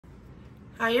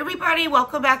Hi everybody,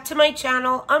 welcome back to my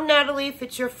channel. I'm Natalie. If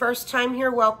it's your first time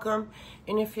here, welcome.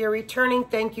 And if you're returning,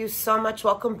 thank you so much.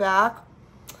 Welcome back.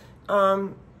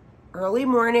 Early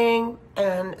morning,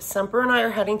 and Semper and I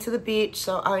are heading to the beach,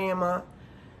 so I am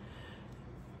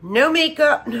no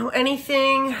makeup, no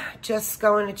anything, just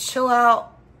going to chill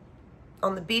out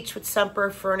on the beach with Semper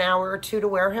for an hour or two to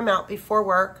wear him out before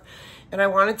work. And I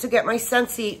wanted to get my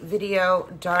Scentsy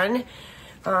video done,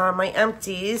 my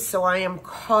empties, so I am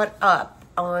caught up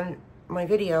on my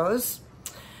videos.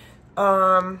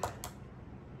 How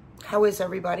is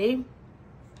everybody?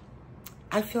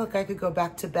 I feel like I could go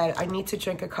back to bed. I need to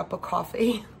drink a cup of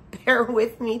coffee. Bear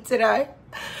with me today.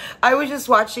 I was just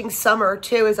watching Summer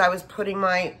too as I was putting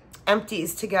my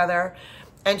empties together,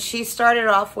 and she started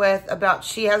off with about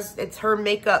it's her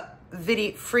makeup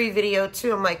free video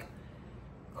too. I'm like,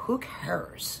 who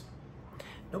cares?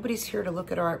 Nobody's here to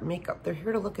look at our makeup. They're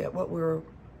here to look at what we're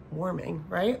warming,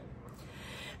 right?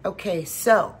 Okay,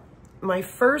 so my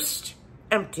first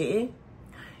empty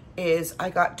is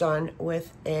I got done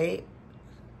with a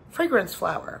fragrance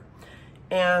flower.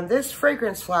 And this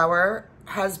fragrance flower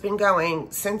has been going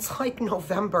since like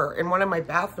November in one of my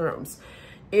bathrooms.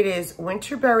 It is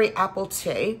Winterberry Apple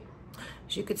Tea.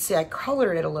 As you can see, I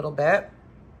colored it a little bit.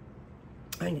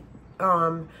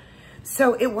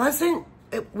 So it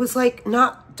was like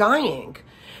not dying.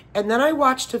 And then I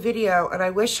watched a video, and I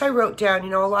wish I wrote down, you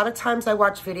know, a lot of times I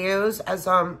watch videos as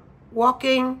I'm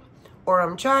walking or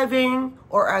I'm driving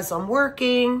or as I'm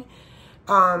working.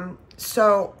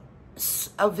 So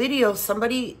a video,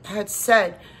 somebody had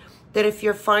said that if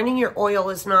you're finding your oil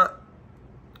is not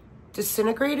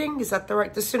disintegrating, is that the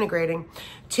right, disintegrating,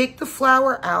 take the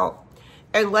flower out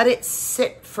and let it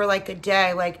sit for like a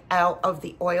day, like out of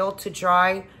the oil to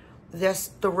dry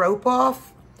the rope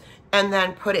off, and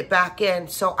then put it back in.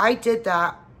 So I did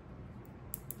that.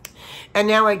 And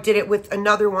now I did it with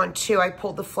another one too. I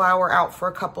pulled the flower out for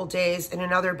a couple days in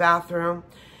another bathroom.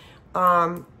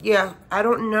 Yeah, I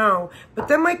don't know. But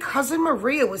then my cousin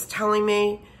Maria was telling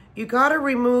me, you gotta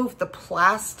remove the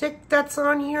plastic that's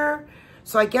on here.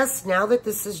 So I guess now that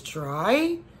this is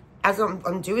dry, as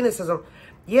I'm doing this,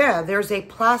 yeah, there's a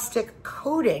plastic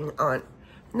coating on.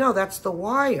 No, that's the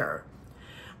wire.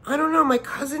 I don't know, my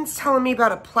cousin's telling me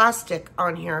about a plastic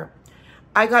on here.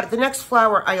 I got the next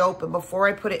flower I open, before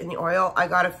I put it in the oil, I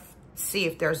gotta see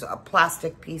if there's a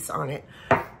plastic piece on it.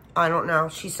 I don't know.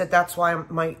 She said that's why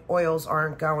my oils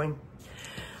aren't going.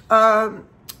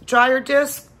 Dryer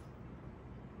disc,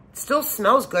 still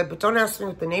smells good, but don't ask me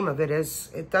what the name of it is.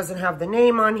 It doesn't have the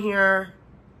name on here.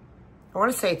 I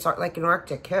want to say it's like an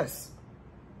Arctic Kiss.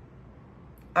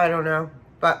 I don't know,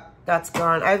 but that's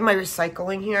gone. I have my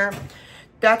recycling here.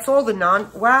 That's all the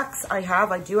non-wax I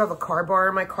have. I do have a car bar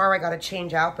in my car I got to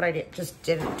change out, but I just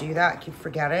didn't do that. I keep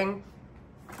forgetting.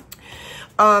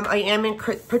 I am in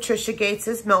Patricia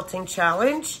Gates's melting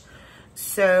challenge.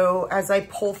 So as I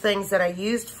pull things that I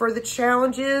used for the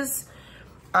challenges,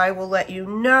 I will let you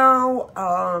know.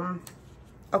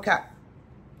 Okay.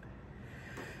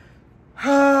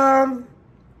 Where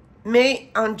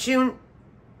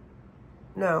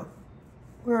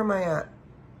am I at?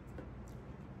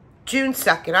 June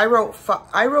 2nd, I wrote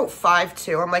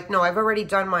 5-2. I'm like, no, I've already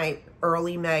done my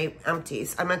early May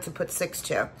empties. I meant to put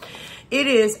 6-2. It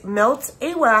is Melt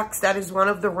a Wax. That is one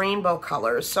of the rainbow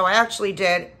colors. So I actually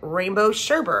did Rainbow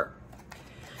Sherbet.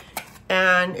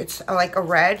 And it's like a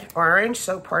red, orange,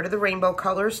 so part of the rainbow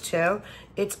colors too.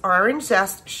 It's orange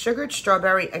zest, sugared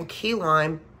strawberry, and key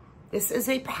lime. This is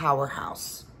a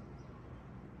powerhouse.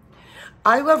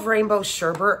 I love Rainbow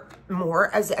Sherbet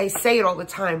more, as I say it all the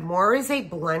time, more as a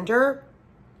blender,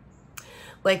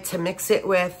 like to mix it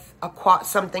with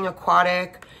something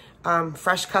aquatic,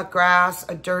 fresh cut grass,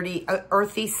 a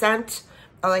earthy scent.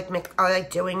 I like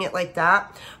doing it like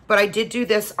that. But I did do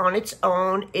this on its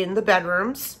own in the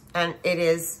bedrooms, and it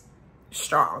is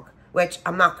strong, which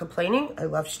I'm not complaining. I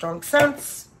love strong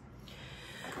scents.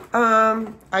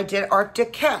 I did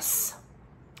Arctic Kiss.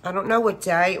 I don't know what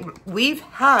day. We've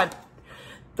had,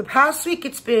 the past week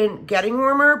it's been getting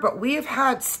warmer, but we have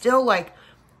had still like,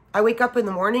 I wake up in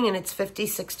the morning and it's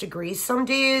 56 degrees some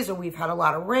days, and we've had a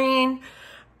lot of rain.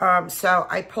 So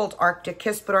I pulled Arctic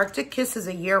Kiss, but Arctic Kiss is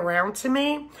a year round to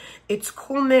me. It's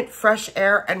cool mint, fresh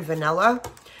air, and vanilla.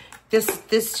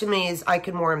 This to me is, I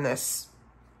can warm this.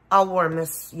 I'll warm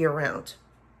this year round.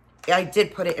 I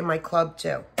did put it in my club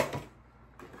too.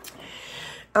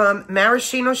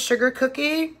 Maraschino sugar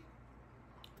cookie.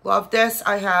 Love this.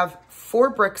 I have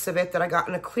 4 bricks of it that I got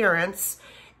in a clearance,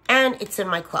 and it's in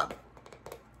my club.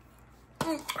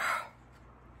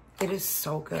 It is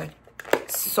so good.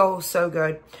 So, so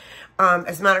good.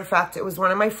 As a matter of fact, it was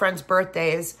one of my friend's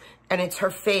birthdays, and it's her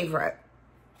favorite.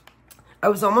 I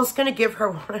was almost going to give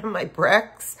her one of my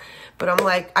bricks, but I'm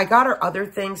like, I got her other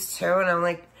things too, and I'm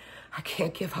like, I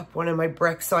can't give up one of my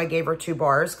bricks, so I gave her 2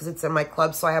 bars because it's in my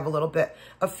club, so I have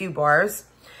a few bars.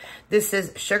 This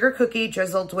is sugar cookie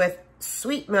drizzled with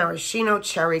sweet maraschino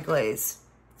cherry glaze.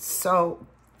 So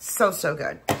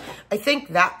good. I think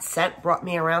that scent brought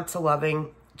me around to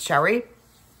loving cherry.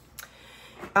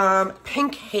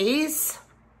 Pink Haze.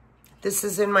 This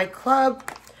is in my club.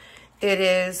 It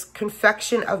is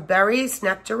confection of berries,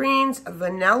 nectarines,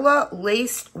 vanilla,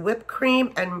 laced whipped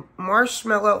cream, and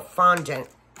marshmallow fondant.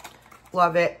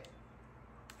 Love it.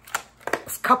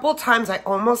 A couple times I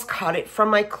almost cut it from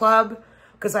my club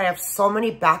because I have so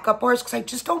many backup bars because I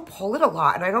just don't pull it a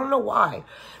lot, and I don't know why.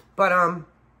 But I'm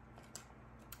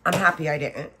happy I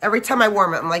didn't. Every time I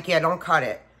warm it, I'm like, yeah, don't cut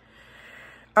it.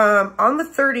 On the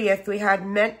 30th, we had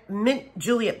Mint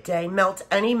Julep Day, melt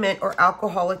any mint or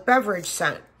alcoholic beverage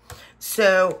scent.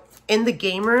 So in the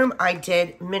game room, I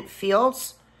did Mint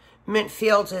Fields. Mint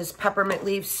Fields is peppermint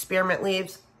leaves, spearmint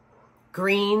leaves,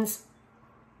 greens.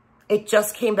 It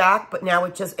just came back, but now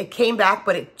it came back,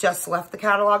 but it just left the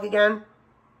catalog again.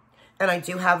 And I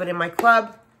do have it in my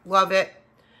club. Love it.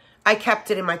 I kept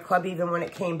it in my club even when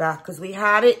it came back because we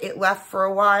had it. It left for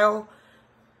a while.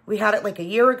 We had it like a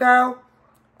year ago.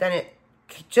 Then it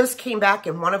just came back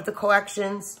in one of the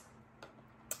collections.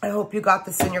 I hope you got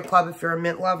this in your club if you're a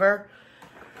mint lover.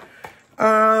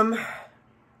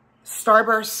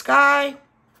 Starburst Sky.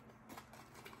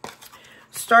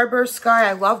 Starburst Sky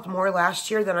I loved more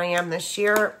last year than I am this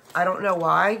year. I don't know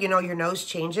why. You know, your nose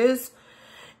changes.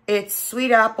 It's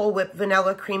sweet apple, whipped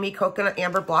vanilla, creamy coconut,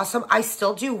 amber blossom. I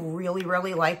still do really,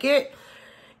 really like it.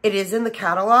 It is in the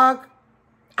catalog.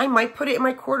 I might put it in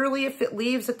my quarterly if it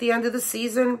leaves at the end of the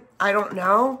season. I don't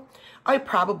know. I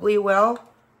probably will.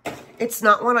 It's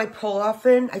not one I pull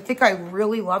often. I think I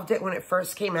really loved it when it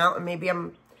first came out, and maybe I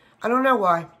don't know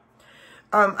why.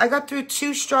 I got through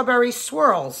 2 strawberry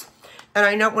swirls, and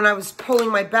I know when I was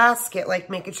pulling my basket, like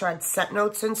making sure I had scent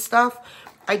notes and stuff,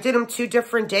 I did them 2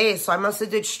 different days, so I must have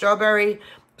did strawberry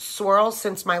swirls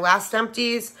since my last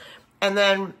empties, and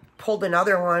then pulled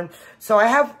another one. So I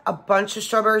have a bunch of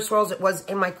strawberry swirls. It was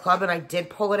in my club, and I did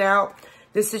pull it out.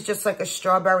 This is just like a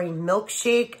strawberry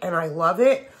milkshake, and I love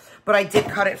it. But I did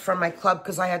cut it from my club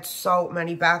because I had so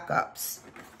many backups.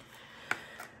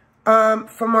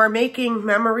 From our Making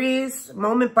Memories,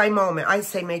 Moment by Moment. I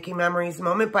say Making Memories,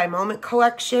 Moment by Moment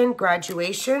collection,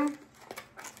 Graduation.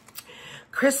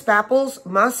 Crisp Apples,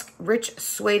 Musk, Rich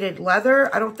Suede Leather.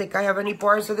 I don't think I have any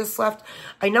bars of this left.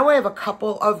 I know I have a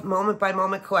couple of Moment by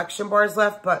Moment collection bars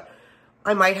left, but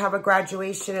I might have a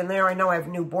Graduation in there. I know I have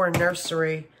Newborn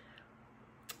Nursery.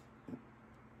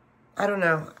 I don't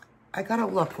know. I gotta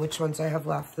look which ones I have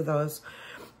left of those.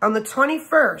 On the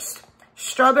 21st,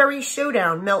 Strawberry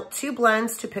Showdown. Melt 2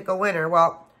 blends to pick a winner.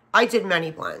 Well, I did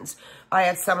many blends. I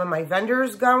had some of my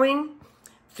vendors going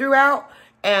throughout.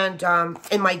 And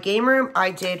in my game room,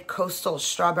 I did Coastal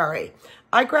Strawberry.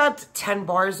 I grabbed 10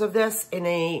 bars of this in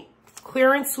a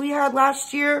clearance we had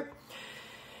last year.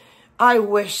 I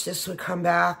wish this would come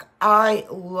back. I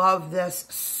love this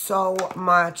so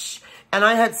much. And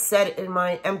I had said in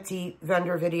my empty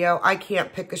vendor video, I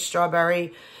can't pick a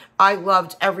strawberry. I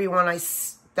loved everyone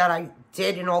that I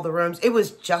did in all the rooms. It was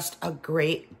just a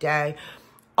great day.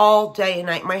 All day and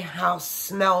night, my house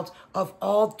smelled of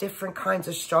all different kinds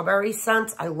of strawberry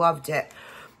scents. I loved it.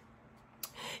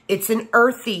 It's an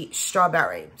earthy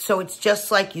strawberry. So it's just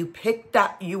like you picked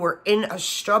that, you were in a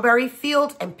strawberry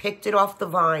field and picked it off the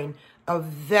vine. A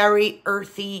very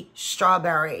earthy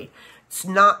strawberry. It's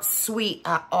not sweet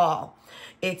at all.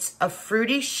 It's a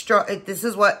fruity this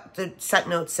is what the scent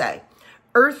notes say.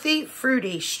 Earthy,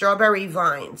 fruity strawberry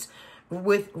vines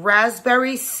with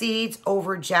raspberry seeds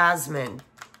over jasmine.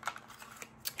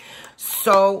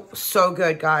 So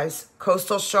good, guys.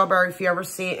 Coastal Strawberry, if you ever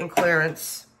see it in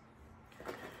clearance.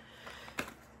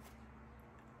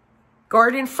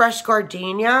 Garden Fresh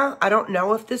Gardenia. I don't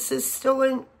know if this is still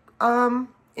in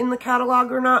the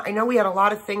catalog or not. I know we had a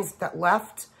lot of things that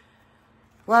left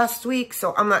last week,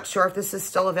 so I'm not sure if this is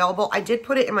still available. I did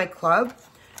put it in my club.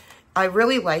 I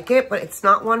really like it, but it's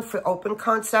not one for open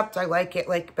concept. I like it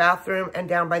like bathroom and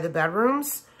down by the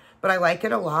bedrooms, but I like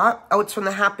it a lot. Oh, it's from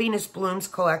the Happiness Blooms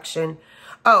collection.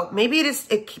 Oh, maybe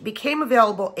it became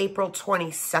available April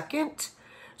 22nd,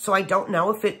 so I don't know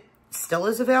if it still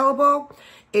is available.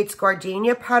 It's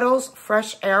Gardenia Petals,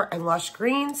 Fresh Air, and Lush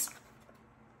Greens.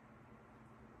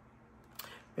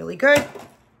 Really good.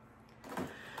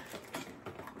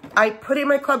 I put it in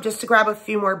my club just to grab a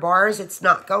few more bars. It's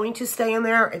not going to stay in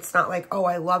there. It's not like, oh,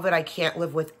 I love it, I can't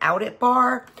live without it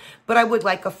bar. But I would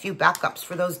like a few backups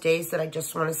for those days that I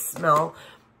just want to smell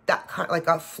that kind of like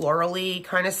a florally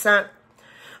kind of scent.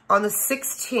 On the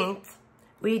 16th,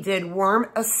 we did Warm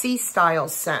a Sea style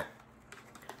scent.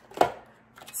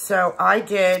 So I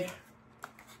did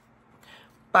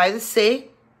By the Sea.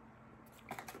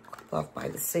 Love By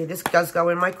the Sea. This does go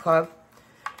in my club.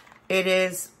 It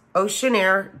is Ocean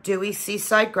Air, Dewy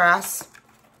Seaside Grass.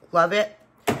 Love it.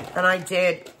 And I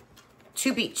did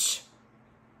 2 Beach.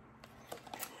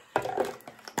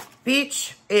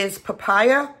 Beach is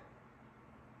papaya,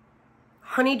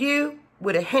 honeydew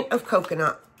with a hint of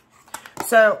coconut.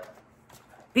 So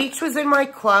Beach was in my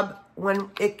club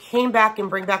when it came back and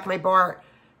Bring Back My Bar.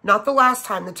 Not the last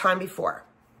time, the time before.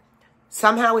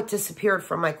 Somehow it disappeared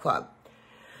from my club.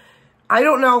 I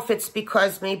don't know if it's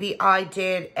because maybe I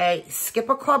did a skip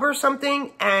a club or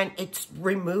something and it's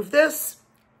removed this.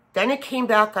 Then it came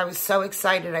back. I was so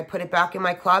excited. I put it back in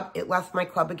my club. It left my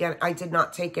club again. I did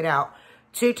not take it out.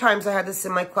 2 times I had this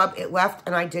in my club. It left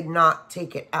and I did not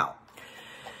take it out.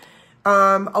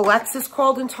 Alexis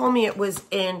called and told me it was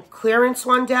in clearance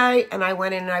one day, and I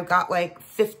went in and I got like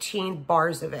 15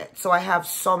 bars of it. So I have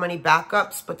so many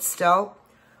backups, but still,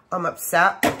 I'm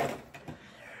upset.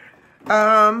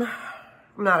 I'm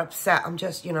not upset. I'm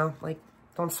just, you know, like,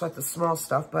 don't sweat the small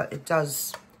stuff, but it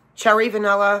does. Cherry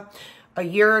Vanilla, a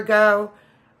year ago,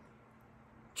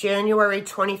 January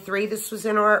 23, this was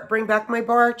in our Bring Back My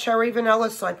Bar, Cherry Vanilla,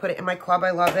 so I put it in my club.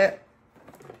 I love it.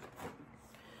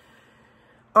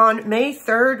 On May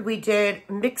 3rd, we did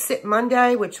Mix It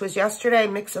Monday, which was yesterday,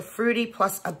 mix a fruity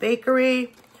plus a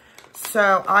bakery.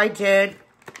 So I did,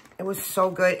 it was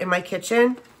so good in my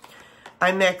kitchen.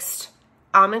 I mixed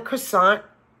almond croissant,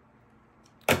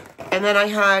 and then I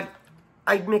had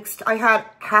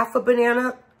half a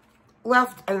banana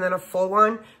left and then a full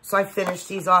one. So I finished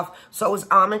these off. So it was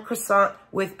almond croissant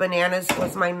with bananas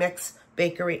was my mix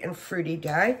bakery and fruity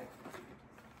day.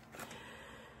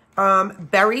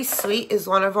 Berry Sweet is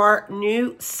one of our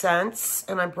new scents,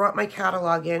 and I brought my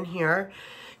catalog in here.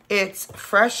 It's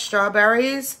fresh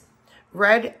strawberries,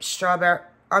 red strawberry,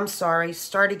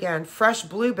 fresh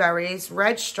blueberries,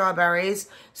 red strawberries,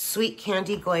 sweet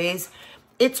candy glaze.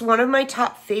 It's one of my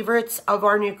top favorites of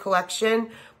our new collection.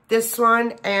 This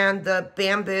one and the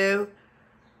Bamboo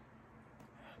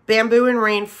and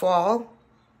Rainfall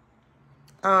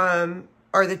are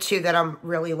the 2 that I'm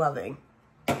really loving.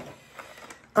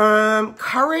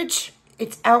 Courage,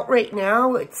 it's out right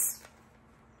now. It's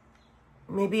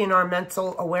maybe in our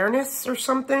mental awareness or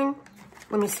something.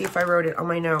 Let me see if I wrote it on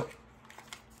my note.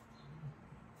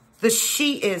 The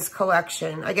She Is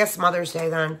collection. I guess Mother's Day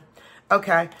then.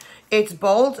 Okay. It's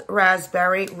bold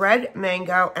raspberry, red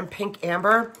mango, and pink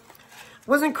amber.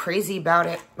 Wasn't crazy about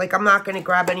it. Like, I'm not going to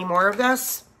grab any more of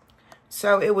this.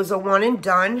 So it was a one and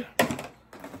done.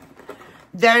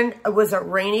 Then it was a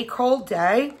rainy, cold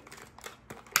day.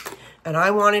 And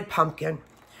I wanted pumpkin.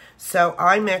 So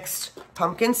I mixed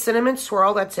pumpkin cinnamon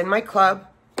swirl, that's in my club,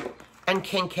 and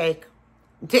king cake.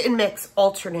 Didn't mix,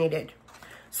 alternated.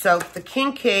 So the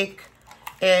king cake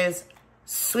is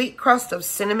sweet crust of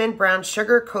cinnamon brown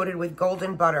sugar coated with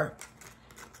golden butter.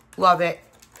 Love it.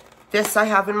 This I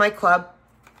have in my club.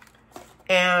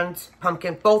 And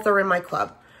pumpkin, both are in my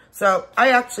club. So I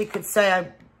actually could say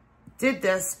I did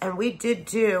this, and we did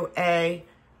do a...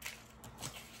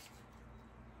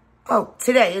 Oh,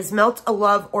 today is Melt a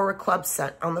Love or a Club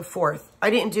scent on the 4th. I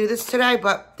didn't do this today,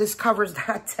 but this covers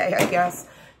that day, I guess.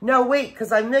 No, wait,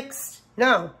 because I mixed.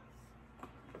 No.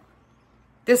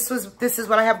 This is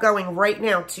what I have going right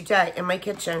now today in my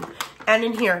kitchen and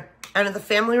in here and in the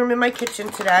family room in my kitchen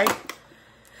today.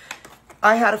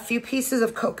 I had a few pieces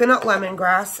of coconut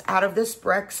lemongrass out of this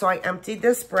brick, so I emptied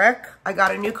this brick. I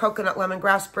got a new coconut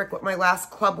lemongrass brick with my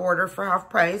last club order for half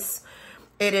price.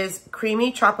 It is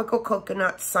creamy tropical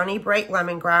coconut, sunny bright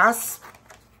lemongrass.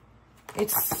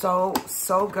 It's so,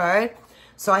 so good.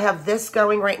 So I have this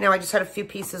going right now. I just had a few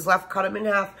pieces left, cut them in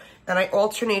half, and I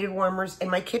alternated warmers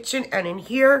in my kitchen and in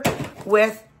here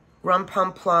with Rum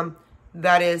Pum Plum.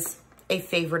 That is a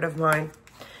favorite of mine.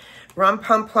 Rum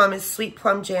Pum Plum is sweet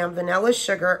plum jam, vanilla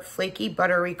sugar, flaky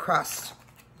buttery crust.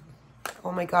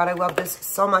 Oh my God, I love this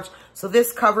so much. So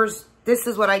this covers, this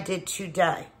is what I did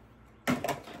today.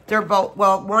 They're both,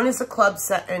 well, one is a club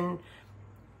set, and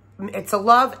it's a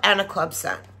love and a club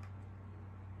set.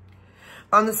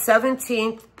 On the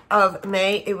 17th of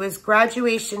May, it was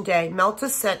graduation day. Melt a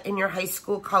scent in your high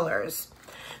school colors.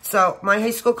 So my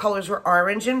high school colors were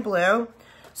orange and blue.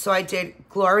 So I did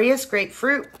Glorious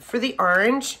Grapefruit for the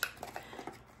orange.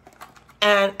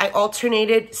 and I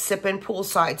alternated sipping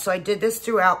poolside. So I did this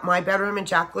throughout my bedroom and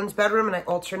Jacqueline's bedroom, and I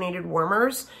alternated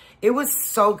warmers. It was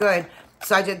so good.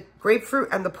 So I did grapefruit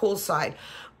and the poolside.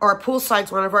 Our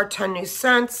poolside's one of our 10 new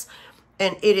scents,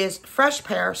 and it is fresh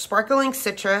pear, sparkling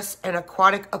citrus, and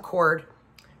aquatic accord.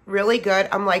 Really good.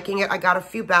 I'm liking it. I got a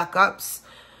few backups.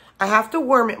 I have to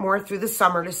warm it more through the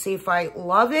summer to see if I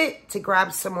love it, to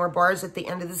grab some more bars at the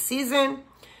end of the season.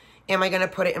 Am I going to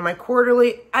put it in my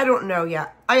quarterly? I don't know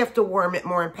yet. I have to warm it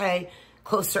more and pay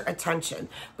closer attention.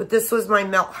 But this was my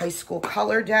Melt High School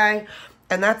color day.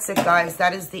 And that's it, guys.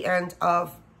 That is the end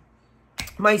of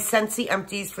my Scentsy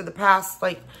Empties for the past,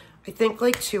 like, I think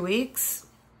like 2 weeks.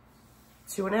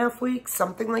 2.5 weeks,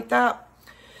 something like that.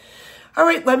 All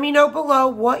right, let me know below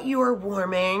what you are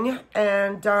warming.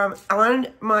 And on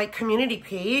my community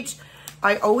page,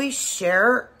 I always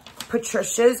share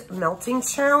Patricia's melting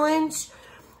challenge.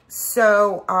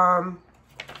 So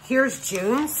here's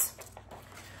June's.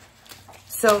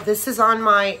 So this is on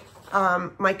my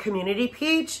my community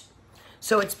page.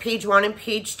 So it's page 1 and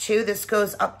page 2. This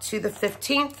goes up to the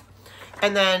 15th.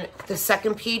 And then the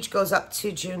second page goes up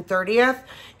to June 30th.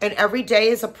 And every day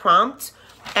is a prompt.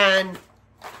 And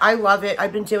I love it.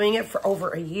 I've been doing it for over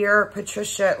a year.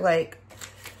 Patricia, like,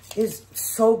 is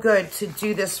so good to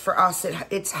do this for us.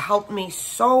 It's helped me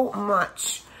so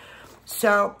much.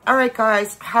 So, all right,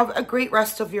 guys. Have a great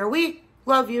rest of your week.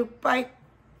 Love you. Bye.